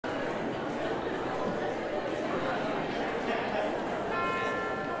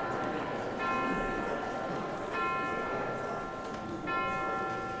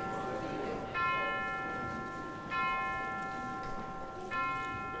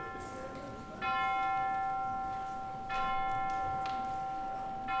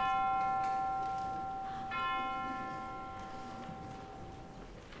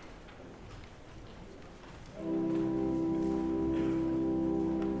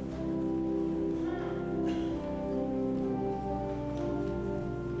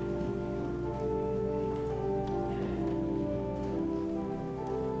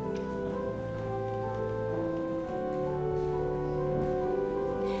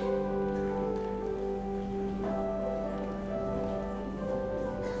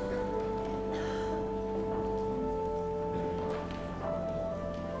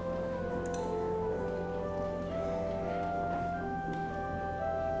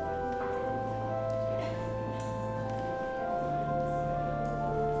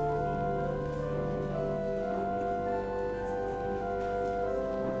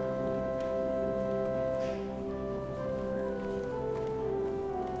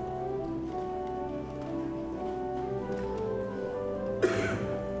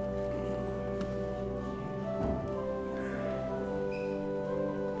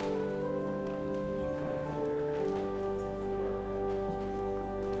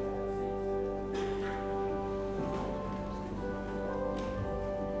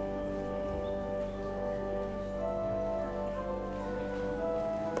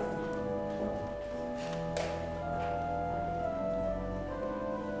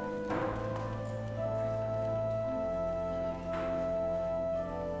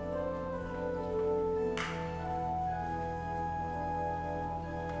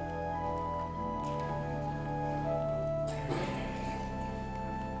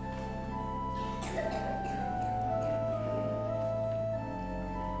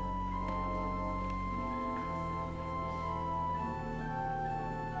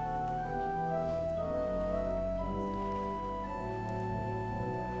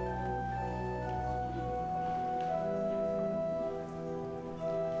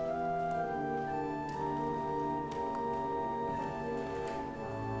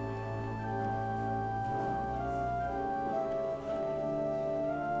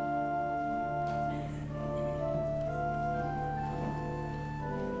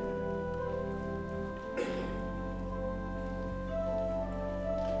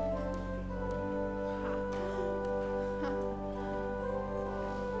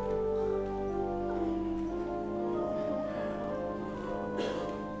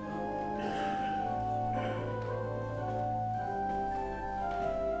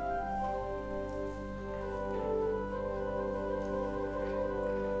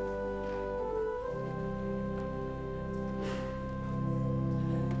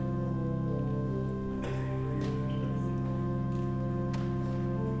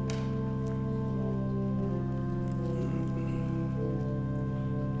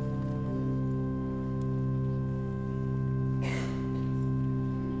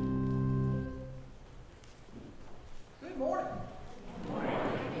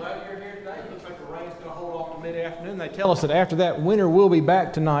tell us that after that, winter will be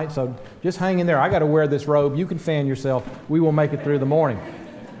back tonight, so just hang in there. I got to wear this robe. You can fan yourself. We will make it through the morning.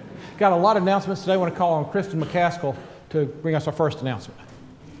 Got a lot of announcements today. I want to call on Kristen McCaskill to bring us our first announcement.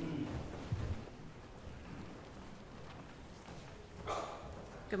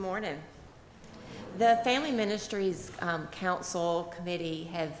 Good morning. The Family Ministries Council Committee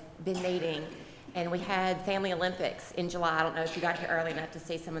have been meeting, and we had Family Olympics in July. I don't know if you got here early enough to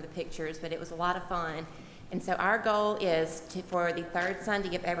see some of the pictures, but it was a lot of fun. And so our goal is for the third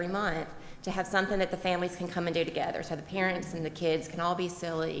Sunday of every month to have something that the families can come and do together. So the parents and the kids can all be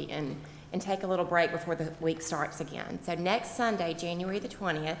silly and take a little break before the week starts again. So next Sunday, January the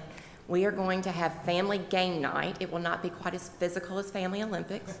 20th, we are going to have family game night. It will not be quite as physical as Family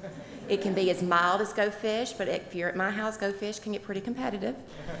Olympics. It can be as mild as Go Fish, but if you're at my house, Go Fish can get pretty competitive.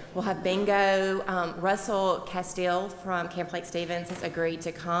 We'll have bingo. Russell Castile from Camp Lake Stevens has agreed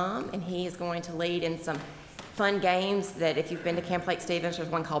to come, and he is going to lead in some fun games that if you've been to Camp Lake Stevens, there's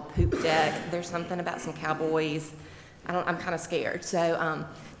one called Poop Deck. There's something about some cowboys. I'm kind of scared. So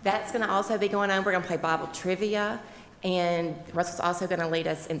that's going to also be going on. We're going to play Bible trivia. And Russell's also going to lead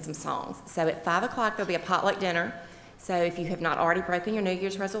us in some songs. So at 5 o'clock, there'll be a potluck dinner. So if you have not already broken your New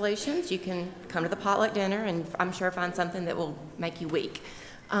Year's resolutions, you can come to the potluck dinner and I'm sure find something that will make you weak.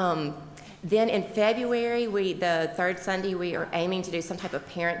 Then in February, the third Sunday, we are aiming to do some type of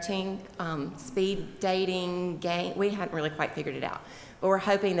parenting, speed dating game. We hadn't really quite figured it out. But we're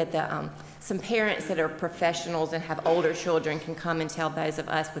hoping that some parents that are professionals and have older children can come and tell those of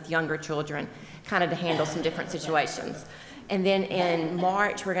us with younger children kind of to handle some different situations. And then in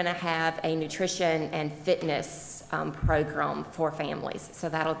March, we're going to have a nutrition and fitness program for families. So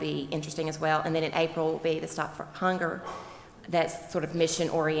that'll be interesting as well. And then in April will be the Stop for Hunger. That's sort of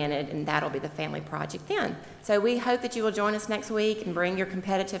mission-oriented, and that'll be the family project then. So we hope that you will join us next week and bring your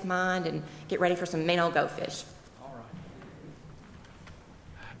competitive mind and get ready for some mean old Go Fish.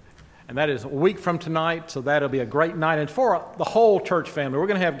 And that is a week from tonight, so that'll be a great night. And for the whole church family, we're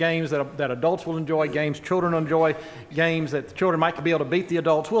going to have games that adults will enjoy, games children will enjoy, games that the children might be able to beat the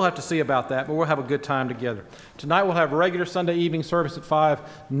adults. We'll have to see about that, but we'll have a good time together. Tonight we'll have a regular Sunday evening service at 5.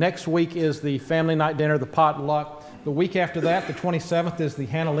 Next week is the family night dinner, the potluck. The week after that, the 27th, is the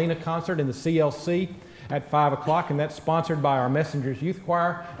Hannah concert in the CLC at 5 o'clock, and that's sponsored by our Messengers Youth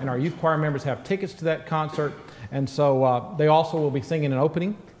Choir, and our youth choir members have tickets to that concert. And so they also will be singing an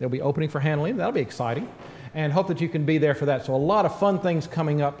opening. They'll be opening for Hannah. That'll be exciting. And hope that you can be there for that. So a lot of fun things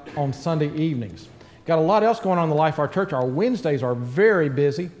coming up on Sunday evenings. Got a lot else going on in the life of our church. Our Wednesdays are very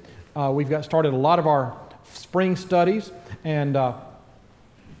busy. We've got started a lot of our spring studies. And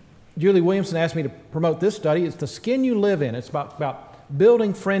Julie Williamson asked me to promote this study. It's The Skin You Live In. It's about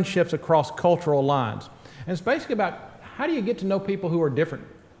building friendships across cultural lines. And it's basically about how do you get to know people who are different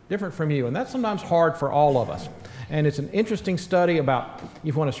from you. And that's sometimes hard for all of us. And it's an interesting study about if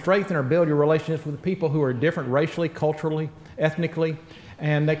you want to strengthen or build your relationships with people who are different racially, culturally, ethnically,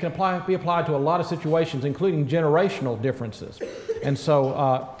 and they can be applied to a lot of situations, including generational differences. And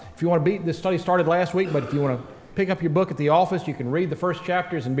so if you want to this study started last week, but if you want to pick up your book at the office, you can read the first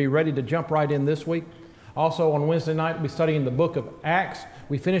chapters and be ready to jump right in this week. Also on Wednesday night, we'll be studying the book of Acts.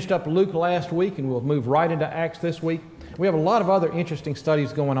 We finished up Luke last week, and we'll move right into Acts this week. We have a lot of other interesting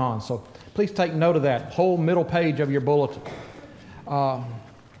studies going on, so please take note of that whole middle page of your bulletin.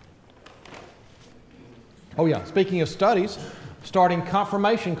 Speaking of studies, starting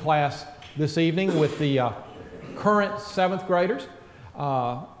confirmation class this evening with the current 7th graders.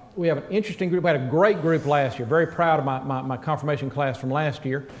 We have an interesting group. We had a great group last year. Very proud of my confirmation class from last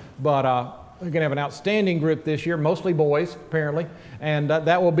year, but we're going to have an outstanding group this year, mostly boys, apparently, and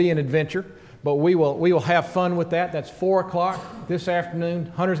that will be an adventure. But we will have fun with that. That's 4 o'clock this afternoon.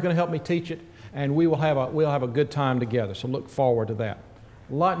 Hunter's going to help me teach it, and we'll have a good time together. So look forward to that.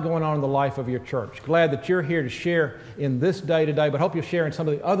 A lot going on in the life of your church. Glad that you're here to share in this day today, but hope you'll share in some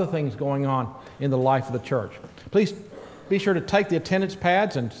of the other things going on in the life of the church. Please be sure to take the attendance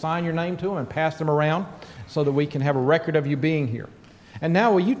pads and sign your name to them and pass them around so that we can have a record of you being here. And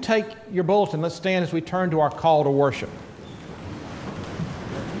now will you take your bulletin? Let's stand as we turn to our call to worship.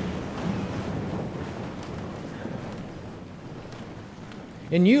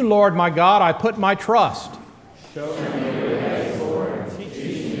 In you, Lord my God, I put my trust. Show me your ways, Lord, and teach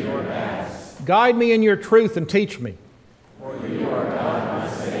me your paths. Guide me in your truth and teach me. For you are God, my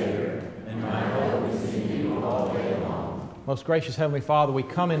Savior, and my hope is in you all day long. Most gracious Heavenly Father, we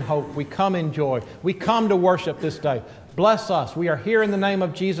come in hope, we come in joy, we come to worship this day. Bless us. We are here in the name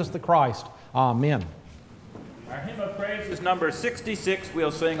of Jesus the Christ. Amen. Our hymn of praise is number 66. We'll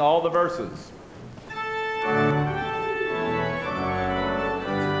sing all the verses.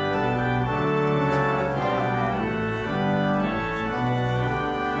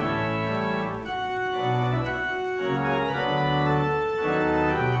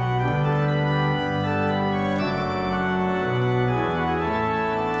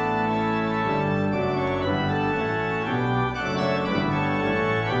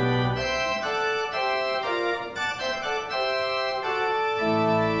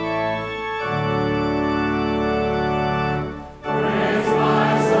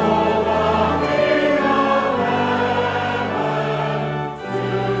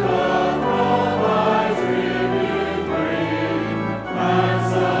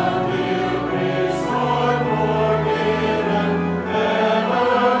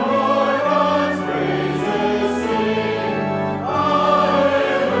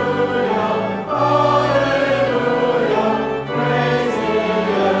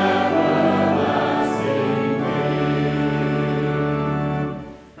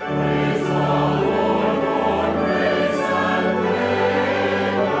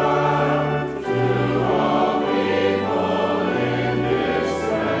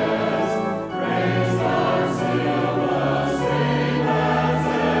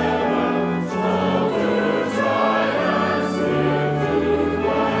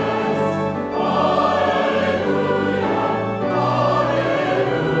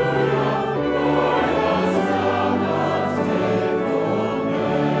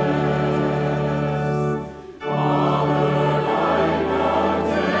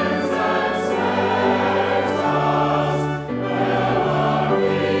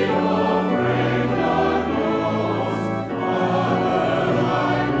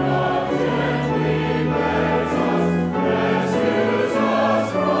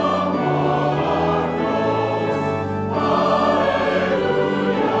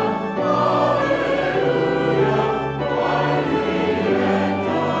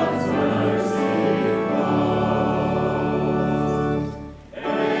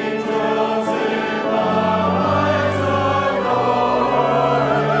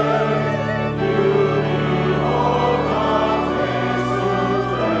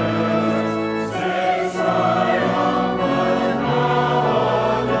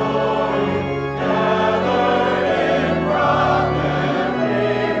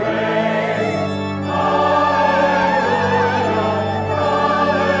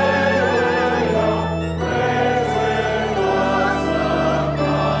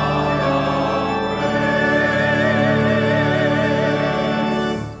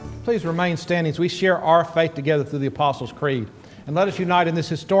 remain standing as we share our faith together through the Apostles' Creed. And let us unite in this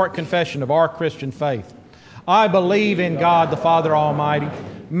historic confession of our Christian faith. I believe in God the Father Almighty,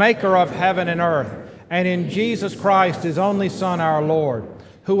 maker of heaven and earth, and in Jesus Christ, his only Son, our Lord,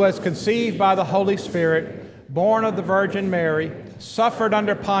 who was conceived by the Holy Spirit, born of the Virgin Mary, suffered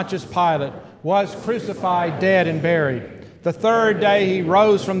under Pontius Pilate, was crucified, dead, and buried. The third day he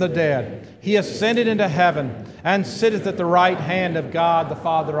rose from the dead. He ascended into heaven and sitteth at the right hand of God the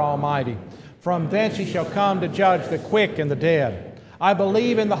Father Almighty. From thence he shall come to judge the quick and the dead. I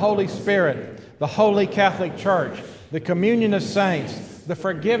believe in the Holy Spirit, the Holy Catholic Church, the communion of saints, the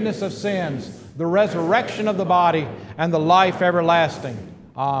forgiveness of sins, the resurrection of the body, and the life everlasting.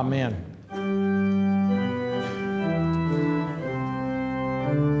 Amen.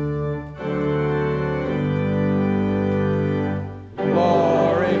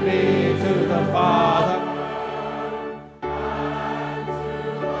 Glory be to the Father,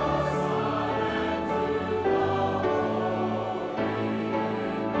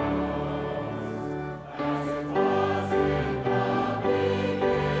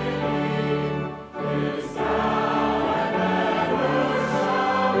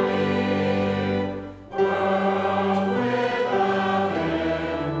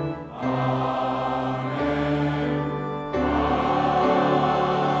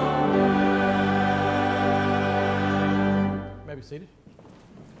 seated.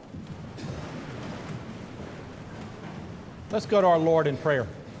 Let's go to our Lord in prayer.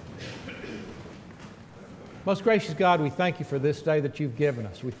 Most gracious God, we thank you for this day that you've given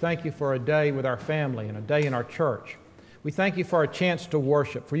us. We thank you for a day with our family and a day in our church. We thank you for a chance to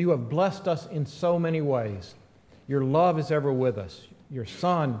worship, for you have blessed us in so many ways. Your love is ever with us. Your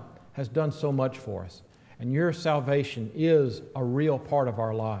Son has done so much for us, and your salvation is a real part of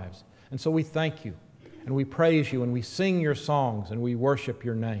our lives. And so we thank you. And we praise you, and we sing your songs, and we worship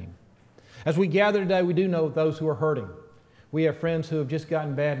your name. As we gather today, we do know those who are hurting. We have friends who have just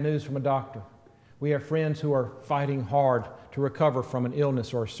gotten bad news from a doctor. We have friends who are fighting hard to recover from an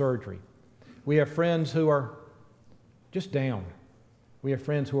illness or a surgery. We have friends who are just down. We have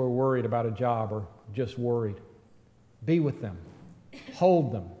friends who are worried about a job or just worried. Be with them.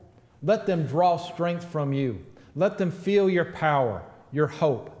 Hold them. Let them draw strength from you. Let them feel your power, your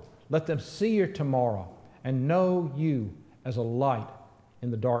hope. Let them see your tomorrow and know you as a light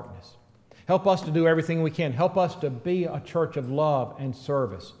in the darkness. Help us to do everything we can. Help us to be a church of love and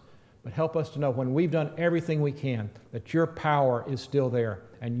service. But help us to know when we've done everything we can that your power is still there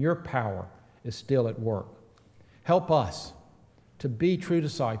and your power is still at work. Help us to be true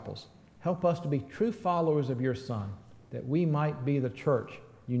disciples. Help us to be true followers of your Son, that we might be the church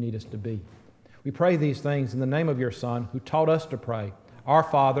you need us to be. We pray these things in the name of your Son, who taught us to pray. Our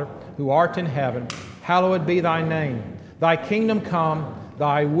Father, who art in heaven, hallowed be thy name. Thy kingdom come,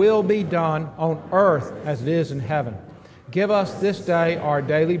 thy will be done on earth as it is in heaven. Give us this day our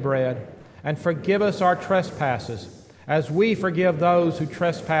daily bread, and forgive us our trespasses, as we forgive those who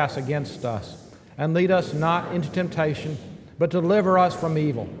trespass against us. And lead us not into temptation, but deliver us from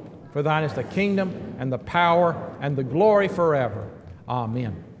evil. For thine is the kingdom, and the power, and the glory forever.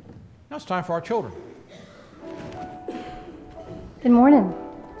 Amen. Now it's time for our children. Good morning.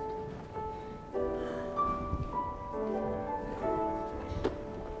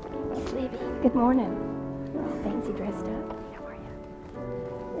 Sleepy. Good morning. You're all fancy dressed up. How are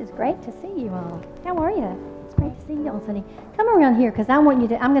you? It's great to see you all. How are you? It's great to see you all, Sonny. Come around here, because I'm going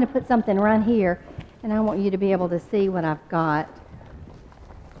to put something right here, and I want you to be able to see what I've got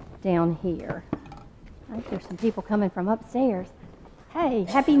down here. I think there's some people coming from upstairs. Hey,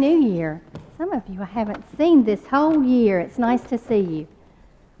 Happy New Year. Some of you I haven't seen this whole year. It's nice to see you.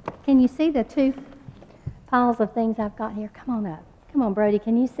 Can you see the two piles of things I've got here? Come on up. Come on, Brody.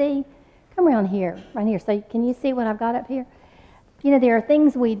 Can you see? Come around here, right here. So can you see what I've got up here? You know, there are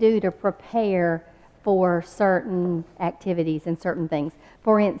things we do to prepare for certain activities and certain things.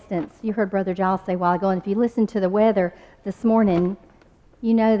 For instance, you heard Brother Giles say a while ago, and if you listen to the weather this morning,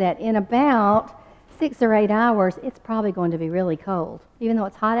 you know that in about 6 or 8 hours, it's probably going to be really cold. Even though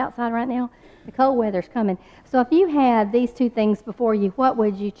it's hot outside right now, the cold weather's coming. So if you had these two things before you, what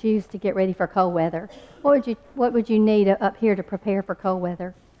would you choose to get ready for cold weather? What would you need up here to prepare for cold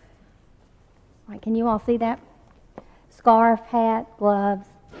weather? All right, can you all see that? Scarf, hat, gloves.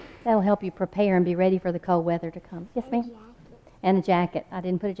 That'll help you prepare and be ready for the cold weather to come. Yes, ma'am? And a jacket. I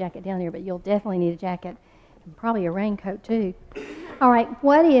didn't put a jacket down here, but you'll definitely need a jacket. And probably a raincoat, too. All right,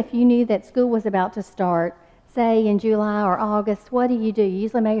 what if you knew that school was about to start, say in July or August? What do? You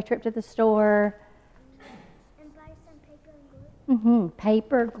usually make a trip to the store. And buy some paper and glue.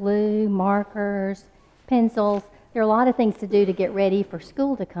 Paper, glue, markers, pencils. There are a lot of things to do to get ready for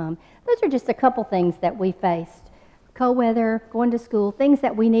school to come. Those are just a couple things that we faced. Cold weather, going to school, things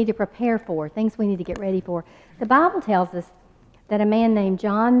that we need to prepare for, things we need to get ready for. The Bible tells us that a man named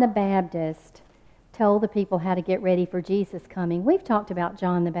John the Baptist told the people how to get ready for Jesus coming. We've talked about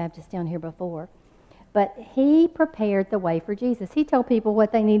John the Baptist down here before. But he prepared the way for Jesus. He told people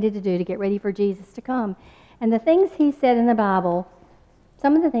what they needed to do to get ready for Jesus to come. And the things he said in the Bible,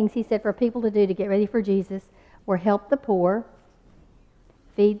 some of the things he said for people to do to get ready for Jesus were help the poor,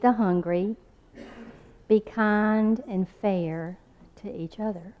 feed the hungry, be kind and fair to each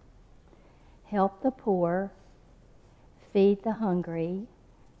other. Help the poor, feed the hungry,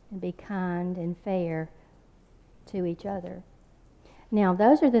 and be kind and fair to each other. Now,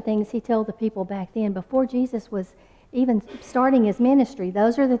 those are the things he told the people back then before Jesus was even starting his ministry.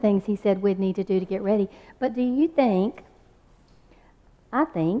 Those are the things he said we'd need to do to get ready. But do you think, I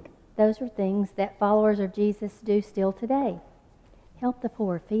think, those are things that followers of Jesus do still today. Help the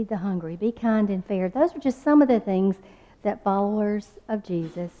poor, feed the hungry, be kind and fair. Those are just some of the things that followers of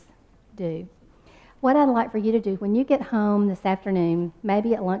Jesus do. What I'd like for you to do when you get home this afternoon,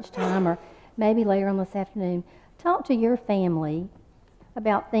 maybe at lunchtime or maybe later on this afternoon, talk to your family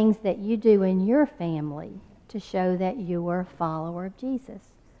about things that you do in your family to show that you are a follower of Jesus.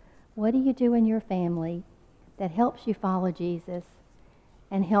 What do you do in your family that helps you follow Jesus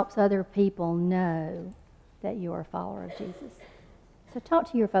and helps other people know that you are a follower of Jesus? So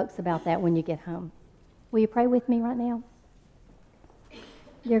talk to your folks about that when you get home. Will you pray with me right now?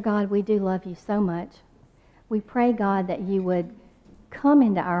 Dear God, we do love you so much. We pray, God, that you would come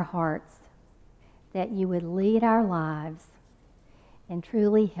into our hearts, that you would lead our lives, and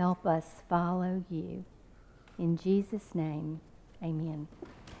truly help us follow you. In Jesus' name, amen.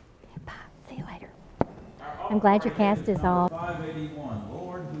 Bye. See you later. I'm glad your cast is off. 581,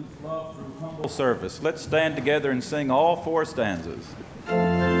 Lord, whose love through humble service. Let's stand together and sing all four stanzas.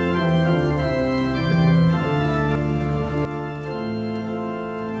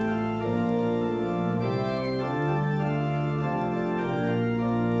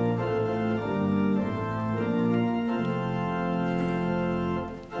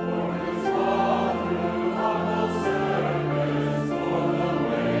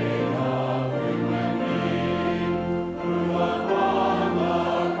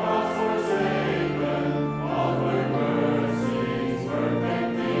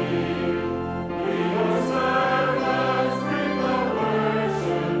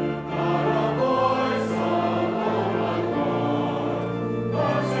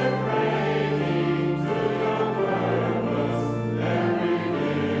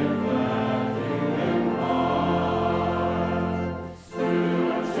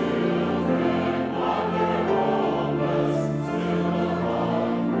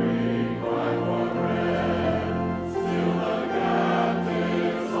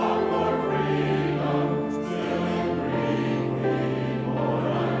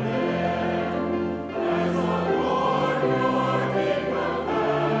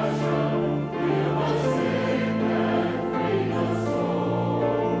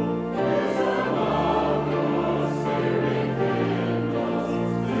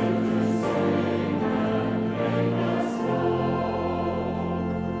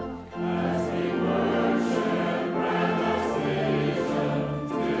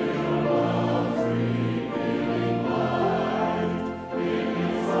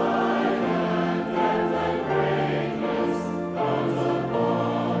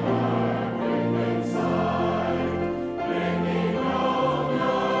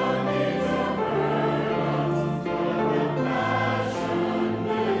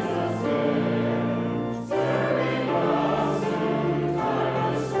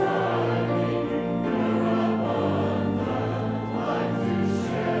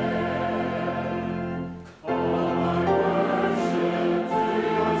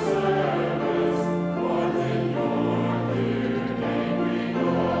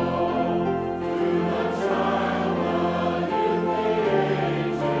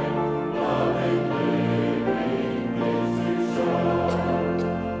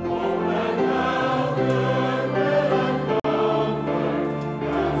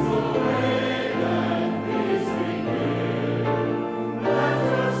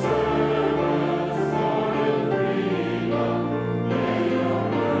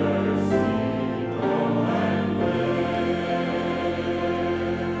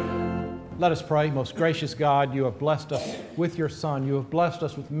 Let us pray. Most gracious God, you have blessed us with your Son. You have blessed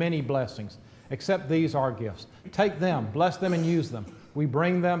us with many blessings. Accept these, our gifts. Take them, bless them, and use them. We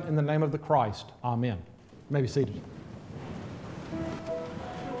bring them in the name of the Christ. Amen. You may be seated.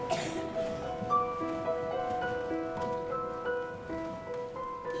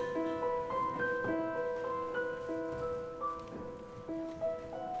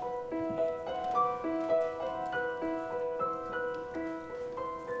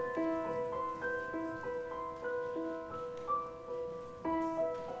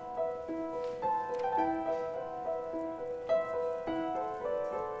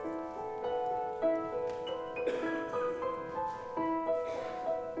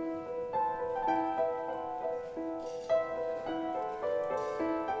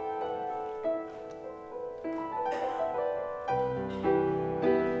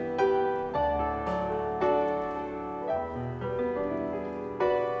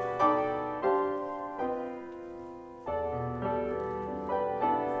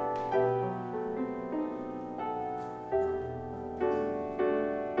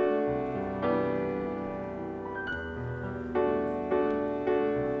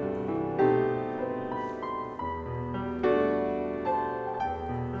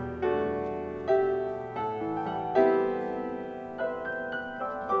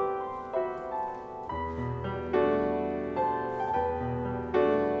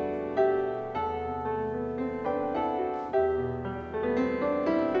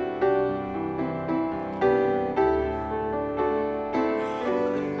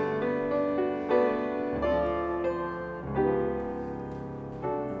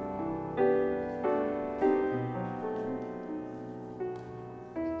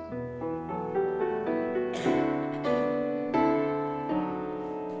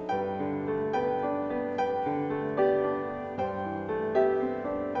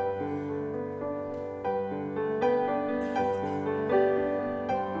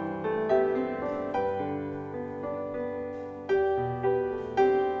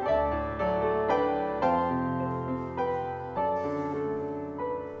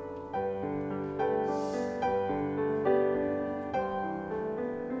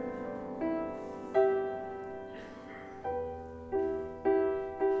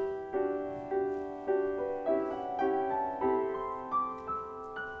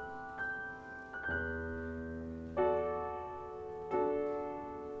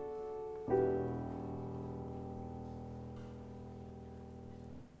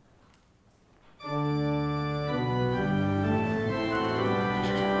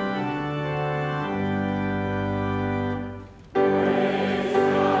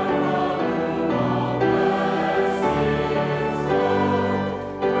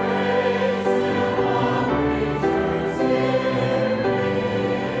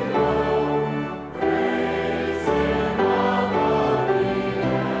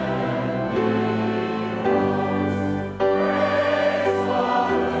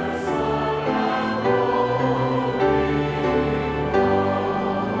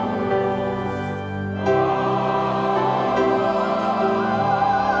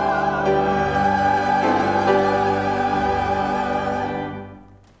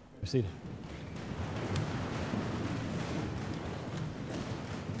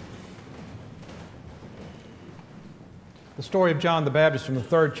 the story of John the Baptist from the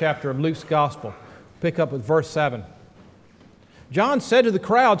 3rd chapter of Luke's Gospel. Pick up with verse 7. John said to the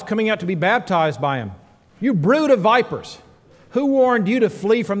crowds coming out to be baptized by him, "You brood of vipers, who warned you to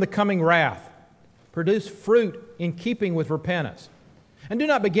flee from the coming wrath? Produce fruit in keeping with repentance. And do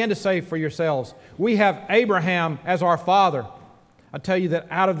not begin to say for yourselves, 'We have Abraham as our father.' I tell you that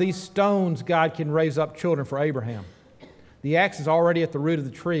out of these stones God can raise up children for Abraham. The axe is already at the root of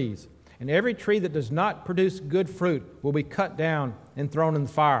the trees, and every tree that does not produce good fruit will be cut down and thrown in the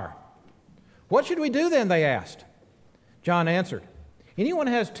fire." "What should we do then?" they asked. John answered, "Anyone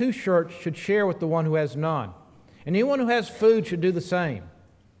who has 2 shirts should share with the one who has none, and anyone who has food should do the same."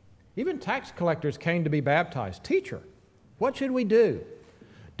 Even tax collectors came to be baptized. "Teacher, what should we do?"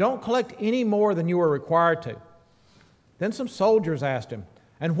 "Don't collect any more than you are required to." Then some soldiers asked him,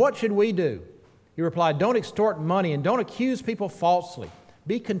 "And what should we do?" He replied, "Don't extort money and don't accuse people falsely.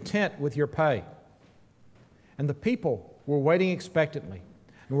 Be content with your pay." And the people were waiting expectantly,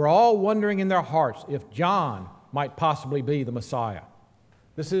 and were all wondering in their hearts if John might possibly be the Messiah.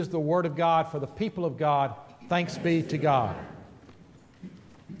 This is the word of God for the people of God. Thanks be to God.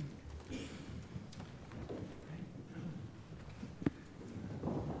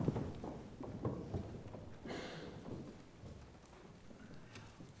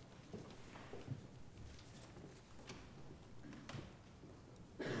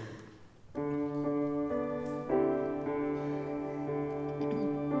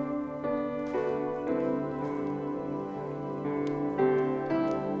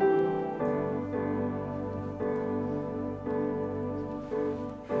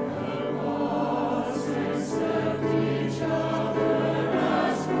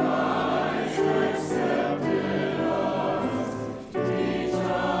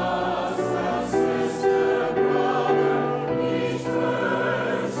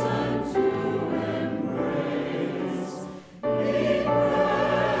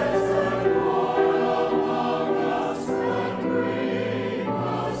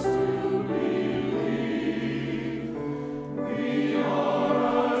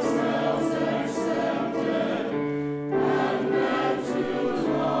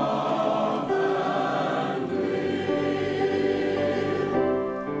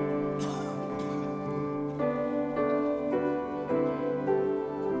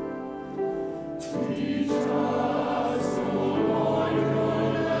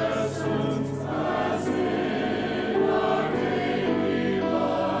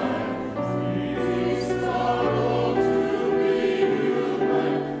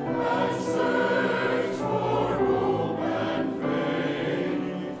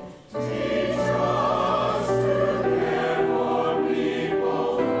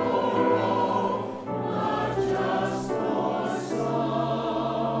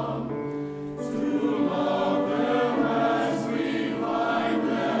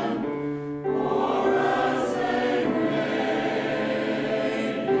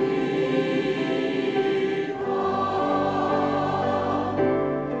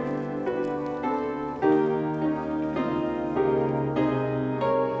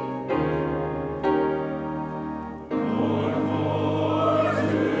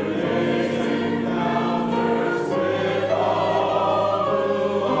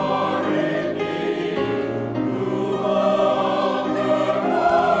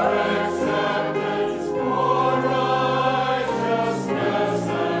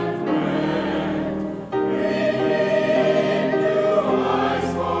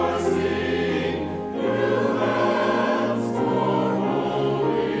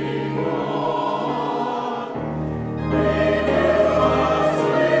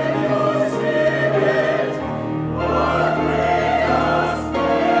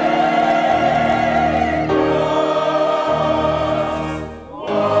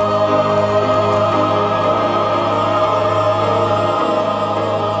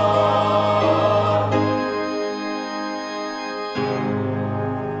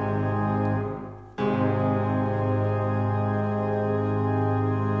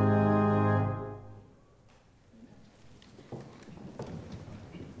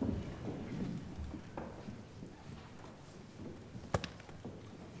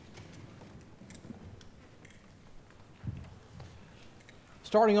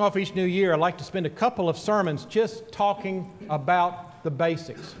 Starting off each new year, I like to spend a couple of sermons just talking about the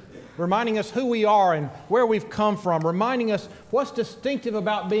basics, reminding us who we are and where we've come from, reminding us what's distinctive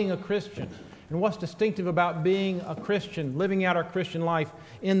about being a Christian and what's distinctive about being a Christian, living out our Christian life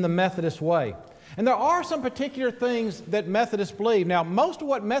in the Methodist way. And there are some particular things that Methodists believe. Now, most of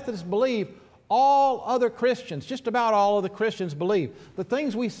what Methodists believe, all other Christians, just about all other Christians believe. The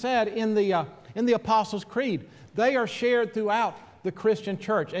things we said in the in the Apostles' Creed. They are shared throughout the Christian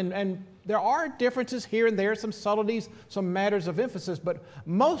church. And there are differences here and there, some subtleties, some matters of emphasis, but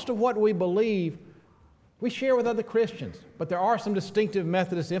most of what we believe we share with other Christians. But there are some distinctive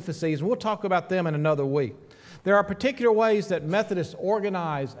Methodist emphases, and we'll talk about them in another week. There are particular ways that Methodists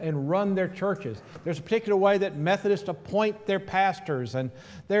organize and run their churches. There's a particular way that Methodists appoint their pastors, and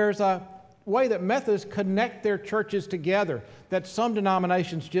there's a way that Methodists connect their churches together that some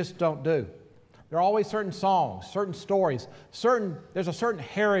denominations just don't do. There are always certain songs, certain stories, there's a certain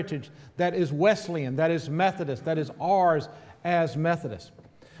heritage that is Wesleyan, that is Methodist, that is ours as Methodists.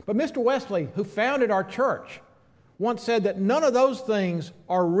 But Mr. Wesley, who founded our church, once said that none of those things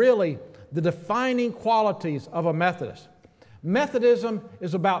are really the defining qualities of a Methodist. Methodism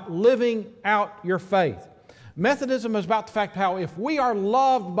is about living out your faith. Methodism is about the fact how if we are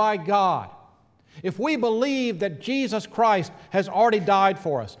loved by God, if we believe that Jesus Christ has already died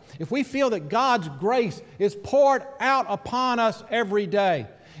for us, if we feel that God's grace is poured out upon us every day,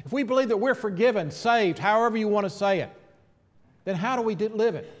 if we believe that we're forgiven, saved, however you want to say it, then how do we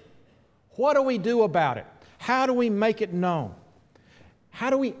live it? What do we do about it? How do we make it known? How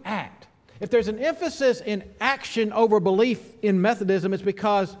do we act? If there's an emphasis in action over belief in Methodism, it's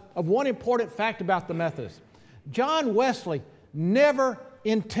because of one important fact about the Methodists. John Wesley never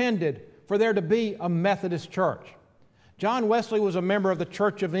intended for there to be a Methodist church. John Wesley was a member of the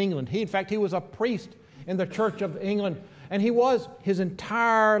Church of England. In fact, he was a priest in the Church of England, and he was his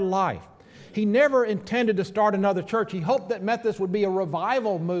entire life. He never intended to start another church. He hoped that Methodists would be a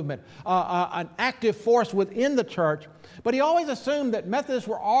revival movement, an active force within the church, but he always assumed that Methodists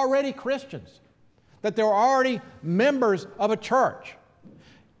were already Christians, that they were already members of a church.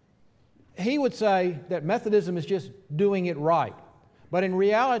 He would say that Methodism is just doing it right. But in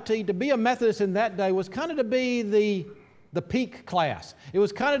reality, to be a Methodist in that day was kind of to be the peak class. It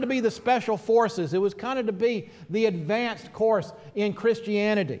was kind of to be the special forces. It was kind of to be the advanced course in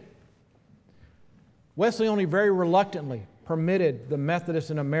Christianity. Wesley only very reluctantly permitted the Methodists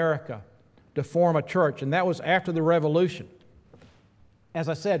in America to form a church, and that was after the Revolution. As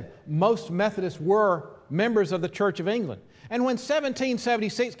I said, most Methodists were members of the Church of England. And when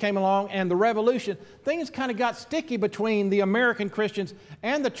 1776 came along and the Revolution, things kind of got sticky between the American Christians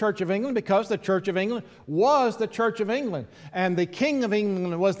and the Church of England because the Church of England was the Church of England. And the King of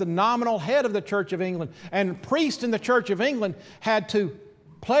England was the nominal head of the Church of England. And priests in the Church of England had to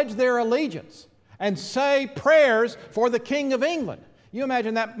pledge their allegiance and say prayers for the King of England. You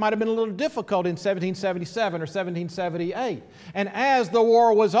imagine that might have been a little difficult in 1777 or 1778. And as the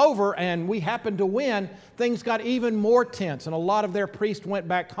war was over and we happened to win, things got even more tense, and a lot of their priests went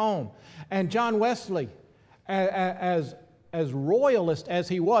back home. And John Wesley, as royalist as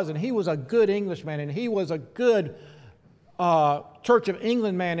he was, and he was a good Englishman, and he was a good Church of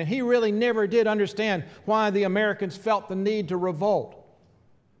England man, and he really never did understand why the Americans felt the need to revolt.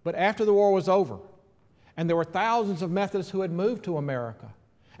 But after the war was over, and there were thousands of Methodists who had moved to America,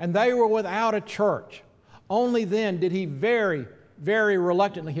 and they were without a church. Only then did he very, very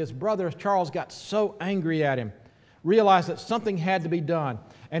reluctantly, his brother Charles got so angry at him, realized that something had to be done.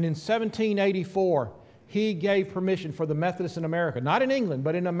 And in 1784, he gave permission for the Methodists in America, not in England,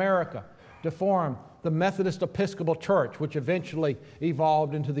 but in America, to form the Methodist Episcopal Church, which eventually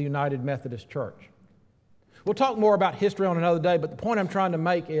evolved into the United Methodist Church. We'll talk more about history on another day, but the point I'm trying to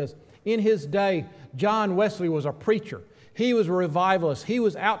make is, in his day, John Wesley was a preacher. He was a revivalist. He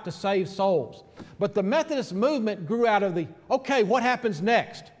was out to save souls. But the Methodist movement grew out of okay, what happens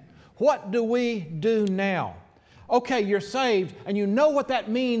next? What do we do now? Okay, you're saved, and you know what that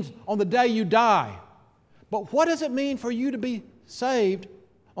means on the day you die. But what does it mean for you to be saved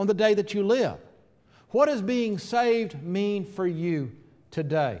on the day that you live? What does being saved mean for you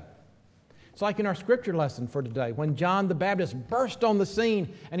today? It's like in our scripture lesson for today, when John the Baptist burst on the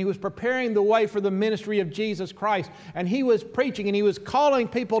scene and he was preparing the way for the ministry of Jesus Christ, and he was preaching and he was calling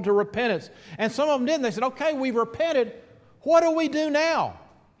people to repentance. And some of them didn't. They said, okay, we've repented. What do we do now?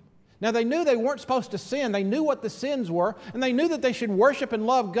 Now, they knew they weren't supposed to sin. They knew what the sins were, and they knew that they should worship and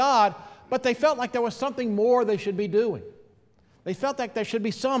love God, but they felt like there was something more they should be doing. They felt like there should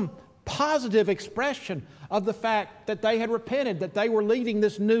be some positive expression of the fact that they had repented, that they were leading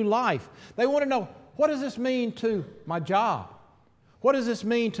this new life. They want to know, what does this mean to my job? What does this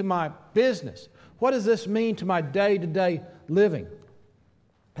mean to my business? What does this mean to my day-to-day living?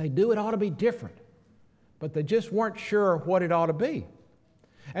 They knew it ought to be different, but they just weren't sure what it ought to be.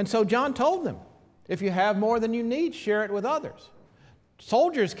 And so John told them, if you have more than you need, share it with others.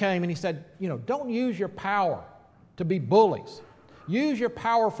 Soldiers came and he said, don't use your power to be bullies. Use your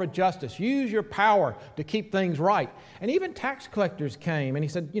power for justice. Use your power to keep things right. And even tax collectors came and he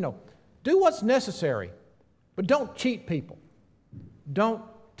said, Do what's necessary, but don't cheat people. Don't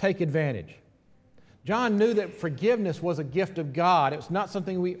take advantage. John knew that forgiveness was a gift of God. It was not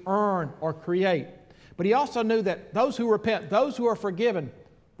something we earn or create. But he also knew that those who repent, those who are forgiven,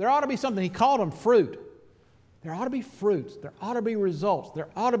 there ought to be something. He called them fruit. There ought to be fruits. There ought to be results. There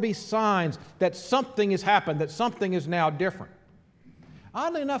ought to be signs that something has happened, that something is now different.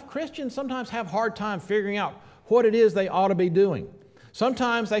 Oddly enough, Christians sometimes have a hard time figuring out what it is they ought to be doing.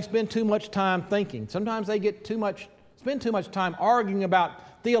 Sometimes they spend too much time thinking. Sometimes they spend too much time arguing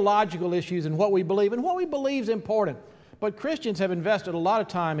about theological issues and what we believe. And what we believe is important. But Christians have invested a lot of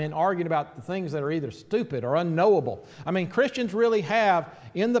time in arguing about the things that are either stupid or unknowable. I mean, Christians really have,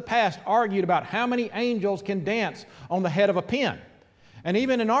 in the past, argued about how many angels can dance on the head of a pin. And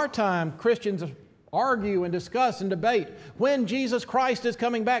even in our time, Christians argue and discuss and debate when Jesus Christ is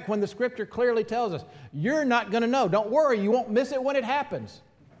coming back, when the Scripture clearly tells us, you're not going to know. Don't worry, you won't miss it when it happens.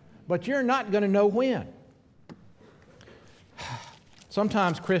 But you're not going to know when.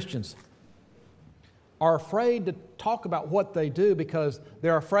 Sometimes Christians are afraid to talk about what they do because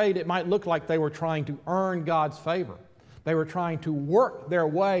they're afraid it might look like they were trying to earn God's favor. They were trying to work their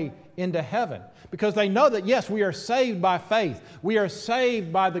way into heaven because they know that, yes, we are saved by faith. We are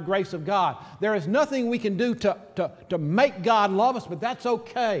saved by the grace of God. There is nothing we can do to make God love us, but that's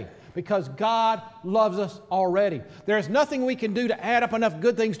okay because God loves us already. There is nothing we can do to add up enough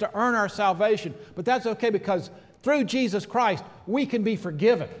good things to earn our salvation, but that's okay because through Jesus Christ, we can be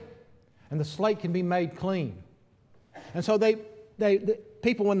forgiven and the slate can be made clean. And so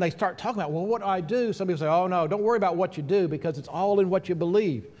people, when they start talking about, well, what do I do? Some people say, oh, no, don't worry about what you do because it's all in what you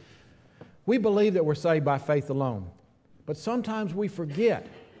believe. We believe that we're saved by faith alone. But sometimes we forget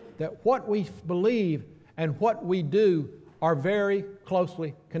that what we believe and what we do are very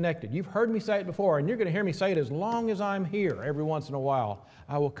closely connected. You've heard me say it before, and you're going to hear me say it as long as I'm here. Every once in a while,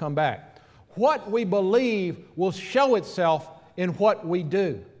 I will come back. What we believe will show itself in what we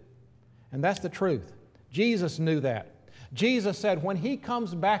do. And that's the truth. Jesus knew that. Jesus said when He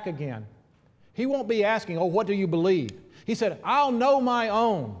comes back again, He won't be asking, oh, what do you believe? He said, I'll know my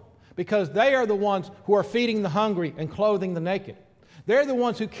own because they are the ones who are feeding the hungry and clothing the naked. They're the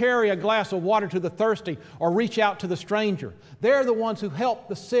ones who carry a glass of water to the thirsty or reach out to the stranger. They're the ones who help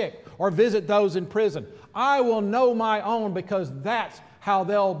the sick or visit those in prison. I will know my own because that's how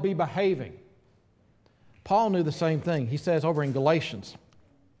they'll be behaving. Paul knew the same thing. He says over in Galatians,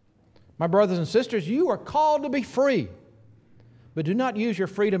 my brothers and sisters, you are called to be free, but do not use your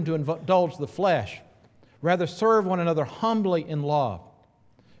freedom to indulge the flesh. Rather, serve one another humbly in love.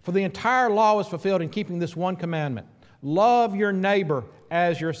 For the entire law is fulfilled in keeping this one commandment. Love your neighbor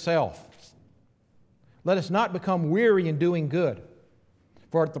as yourself. Let us not become weary in doing good,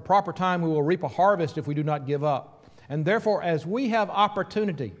 for at the proper time we will reap a harvest if we do not give up. And therefore, as we have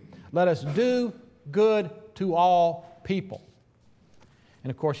opportunity, let us do good to all people.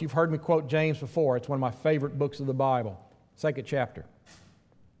 And of course, you've heard me quote James before. It's one of my favorite books of the Bible, 2nd chapter.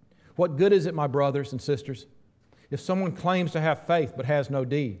 What good is it, my brothers and sisters, if someone claims to have faith but has no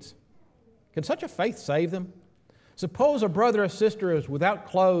deeds? Can such a faith save them? Suppose a brother or sister is without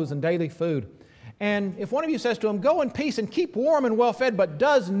clothes and daily food, and if one of you says to him, go in peace and keep warm and well fed, but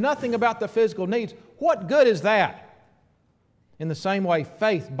does nothing about the physical needs, what good is that? In the same way,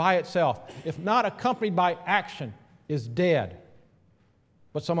 faith by itself, if not accompanied by action, is dead.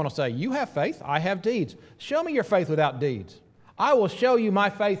 But someone will say, you have faith, I have deeds. Show me your faith without deeds. I will show you my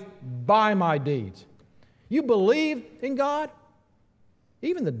faith by my deeds. You believe in God?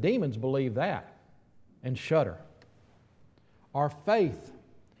 Even the demons believe that and shudder. Our faith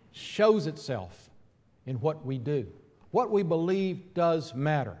shows itself in what we do. What we believe does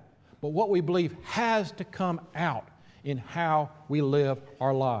matter, but what we believe has to come out in how we live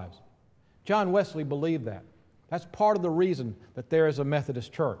our lives. John Wesley believed that. That's part of the reason that there is a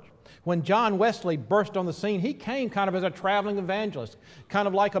Methodist church. When John Wesley burst on the scene, he came kind of as a traveling evangelist, kind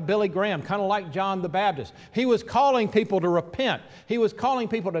of like a Billy Graham, kind of like John the Baptist. He was calling people to repent. He was calling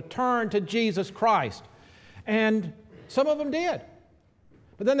people to turn to Jesus Christ. And some of them did.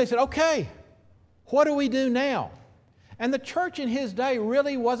 But then they said, okay, what do we do now? And the church in his day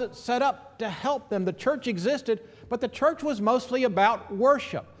really wasn't set up to help them. The church existed, but the church was mostly about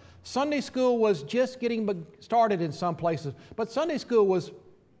worship. Sunday school was just getting started in some places, but Sunday school was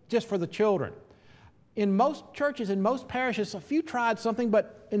just for the children. In most churches, in most parishes, a few tried something,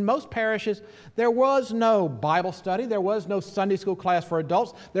 but in most parishes, there was no Bible study, there was no Sunday school class for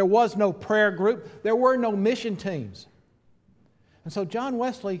adults, there was no prayer group, there were no mission teams. And so John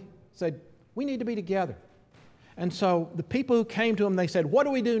Wesley said, we need to be together. And so the people who came to him, they said, what do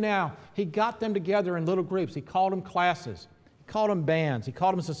we do now? He got them together in little groups. He called them classes. He called them bands. He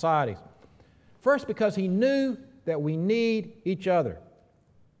called them societies. First, because he knew that we need each other.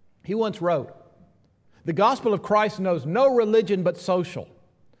 He once wrote, "The gospel of Christ knows no religion but social,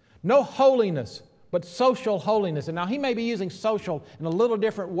 no holiness but social holiness." And now he may be using social in a little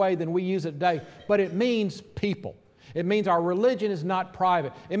different way than we use it today, but it means people. It means our religion is not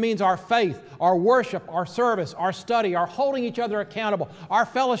private. It means our faith, our worship, our service, our study, our holding each other accountable, our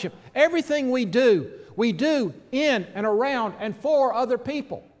fellowship. Everything we do in and around and for other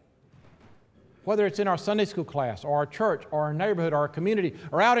people. Whether it's in our Sunday school class or our church or our neighborhood or our community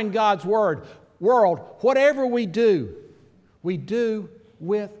or out in God's world, whatever we do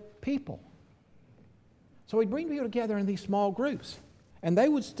with people. So we'd bring people together in these small groups, and they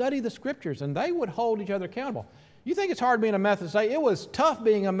would study the Scriptures, and they would hold each other accountable. You think it's hard being a Methodist today? It was tough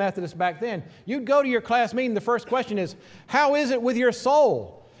being a Methodist back then. You'd go to your class meeting, the first question is, how is it with your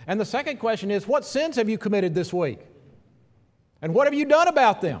soul? And the second question is, what sins have you committed this week? And what have you done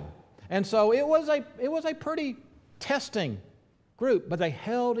about them? And so it was a pretty testing group, but they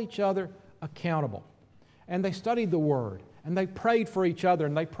held each other accountable. And they studied the Word, and they prayed for each other,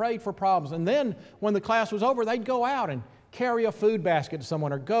 and they prayed for problems. And then when the class was over, they'd go out and carry a food basket to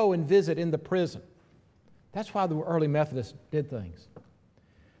someone or go and visit in the prison. That's why the early Methodists did things.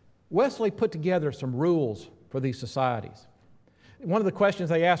 Wesley put together some rules for these societies. One of the questions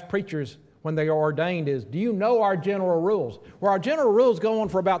they asked preachers when they are ordained is, do you know our general rules? Well, our general rules go on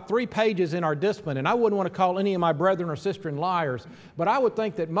for about 3 pages in our discipline, and I wouldn't want to call any of my brethren or sisters liars, but I would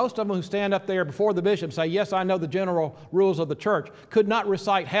think that most of them who stand up there before the bishop and say, yes, I know the general rules of the church, could not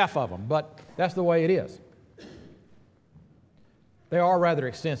recite half of them, but that's the way it is. They are rather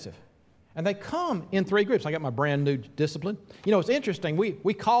extensive. And they come in 3 groups. I got my brand new discipline. You know, it's interesting.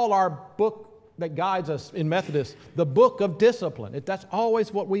 We call our book that guides us in Methodist the book of discipline. That's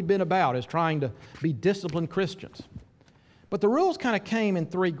always what we've been about, is trying to be disciplined Christians. But the rules kind of came in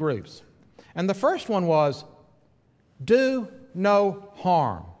 3 groups. And the first one was, do no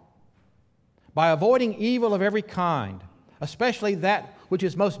harm by avoiding evil of every kind, especially that which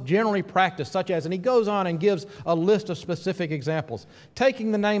is most generally practiced, such as, and he goes on and gives a list of specific examples,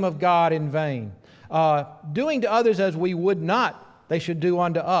 taking the name of God in vain, doing to others as we would not they should do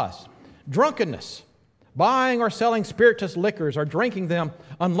unto us, drunkenness, buying or selling spirituous liquors or drinking them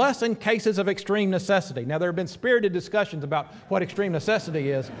unless in cases of extreme necessity. Now, there have been spirited discussions about what extreme necessity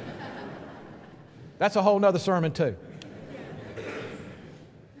is. That's a whole nother sermon too.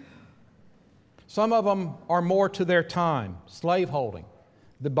 Some of them are more to their time, slaveholding,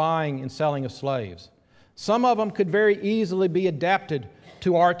 the buying and selling of slaves. Some of them could very easily be adapted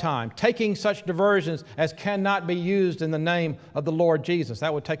to our time, taking such diversions as cannot be used in the name of the Lord Jesus.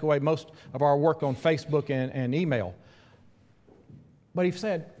 That would take away most of our work on Facebook and email. But he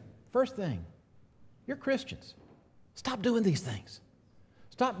said, first thing, you're Christians. Stop doing these things.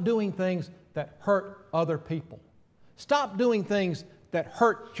 Stop doing things that hurt other people. Stop doing things that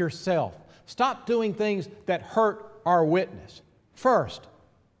hurt yourself. Stop doing things that hurt our witness. First,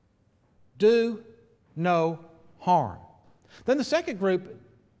 do no harm. Then the second group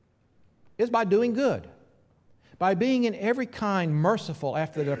is by doing good, by being in every kind merciful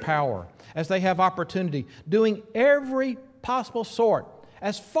after their power, as they have opportunity, doing every possible sort,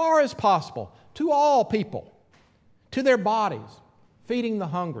 as far as possible, to all people, to their bodies, feeding the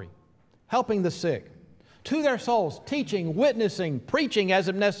hungry, helping the sick, to their souls, teaching, witnessing, preaching as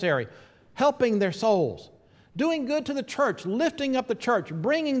if necessary, helping their souls, doing good to the church, lifting up the church,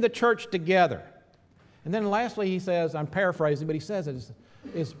 bringing the church together. And then lastly, he says, I'm paraphrasing, but he says it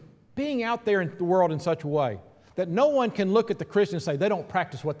is being out there in the world in such a way that no one can look at the Christian and say they don't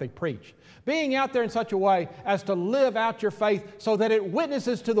practice what they preach. Being out there in such a way as to live out your faith so that it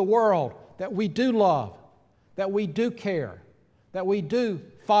witnesses to the world that we do love, that we do care, that we do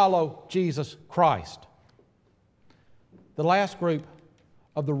follow Jesus Christ. The last group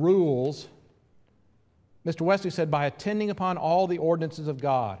of the rules, Mr. Wesley said, by attending upon all the ordinances of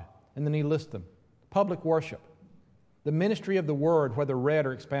God, and then he lists them. Public worship, the ministry of the Word, whether read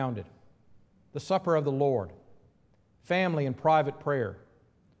or expounded, the supper of the Lord, family and private prayer,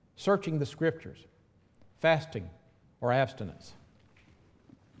 searching the Scriptures, fasting or abstinence.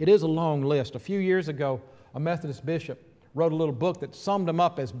 It is a long list. A few years ago, a Methodist bishop wrote a little book that summed them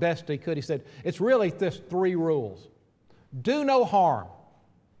up as best he could. He said, it's really this 3 rules. Do no harm,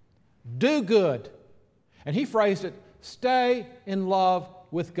 do good, and he phrased it, stay in love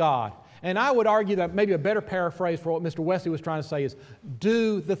with God. And I would argue that maybe a better paraphrase for what Mr. Wesley was trying to say is,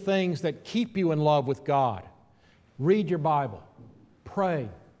 do the things that keep you in love with God. Read your Bible, pray,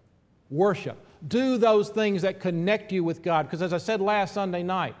 worship. Do those things that connect you with God. Because as I said last Sunday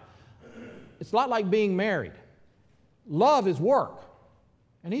night, it's a lot like being married. Love is work.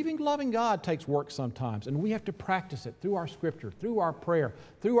 And even loving God takes work sometimes, and we have to practice it through our scripture, through our prayer,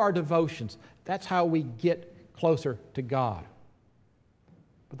 through our devotions. That's how we get closer to God.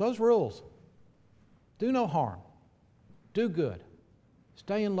 But those rules, do no harm, do good,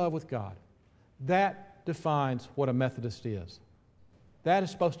 stay in love with God, that defines what a Methodist is. That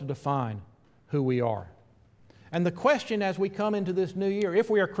is supposed to define who we are. And the question as we come into this new year, if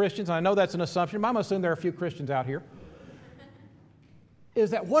we are Christians, and I know that's an assumption, but I'm assuming there are a few Christians out here,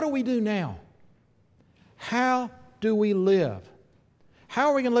 is that what do we do now? How do we live? How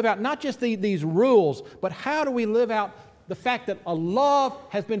are we going to live out not just these rules, but how do we live out the fact that a love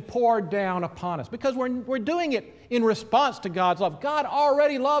has been poured down upon us? Because we're doing it in response to God's love. God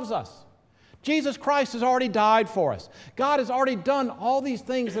already loves us. Jesus Christ has already died for us. God has already done all these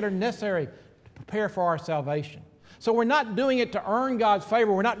things that are necessary to prepare for our salvation. So we're not doing it to earn God's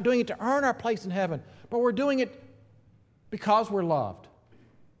favor. We're not doing it to earn our place in heaven. But we're doing it because we're loved.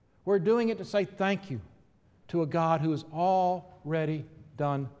 We're doing it to say thank you to a God who has already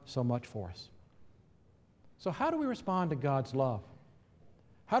done so much for us. So how do we respond to God's love?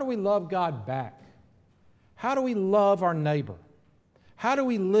 How do we love God back? How do we love our neighbor? How do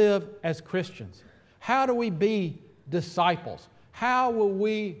we live as Christians? How do we be disciples? How will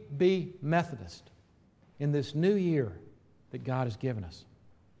we be Methodist in this new year that God has given us?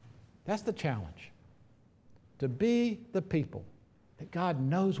 That's the challenge. To be the people that God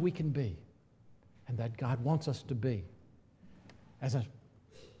knows we can be and that God wants us to be.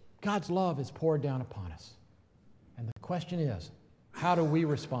 God's love is poured down upon us. And the question is, how do we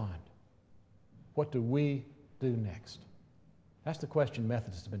respond? What do we do next? That's the question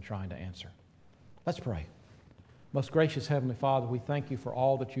Methodists have been trying to answer. Let's pray. Most gracious Heavenly Father, we thank you for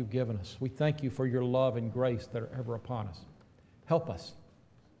all that you've given us. We thank you for your love and grace that are ever upon us. Help us.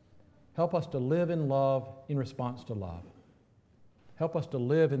 Help us to live in love in response to love. Help us to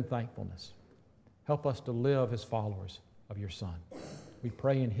live in thankfulness. Help us to live as followers of your Son. We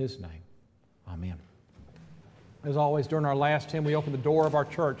pray in His name. Amen. As always, during our last hymn, we open the door of our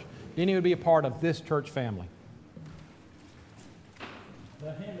church. Any would be a part of this church family.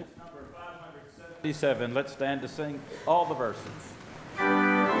 The hymn is number 577. Let's stand to sing all the verses.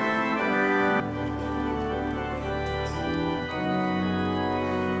 God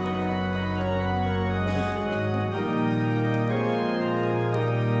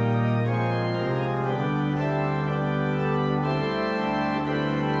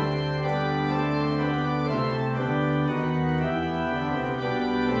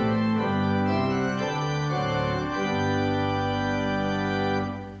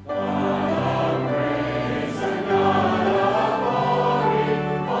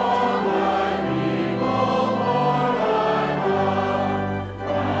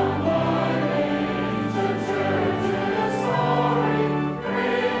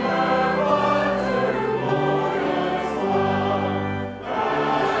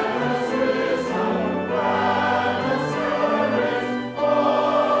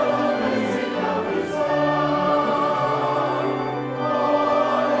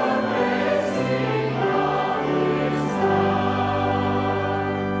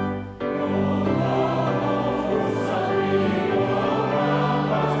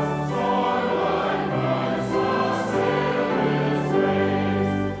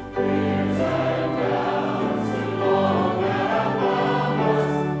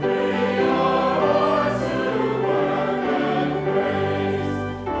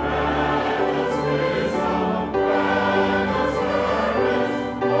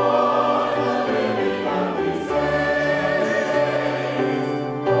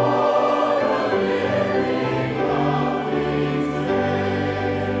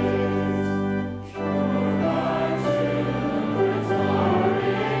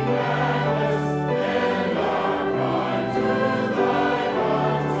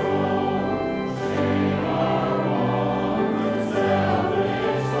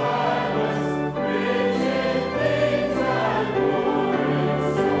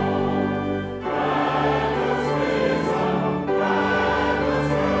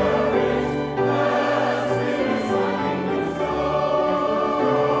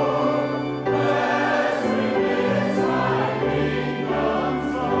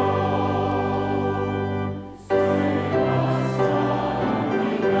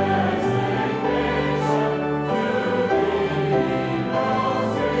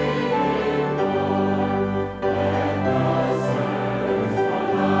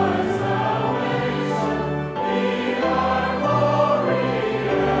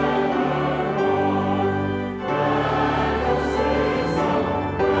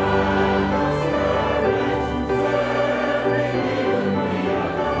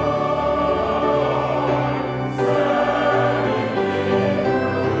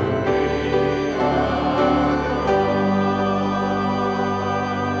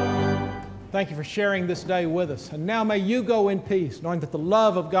you for sharing this day with us. And now may you go in peace, knowing that the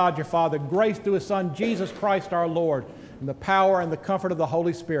love of God your Father, grace through His Son, Jesus Christ our Lord, and the power and the comfort of the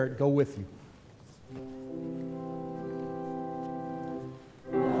Holy Spirit go with you.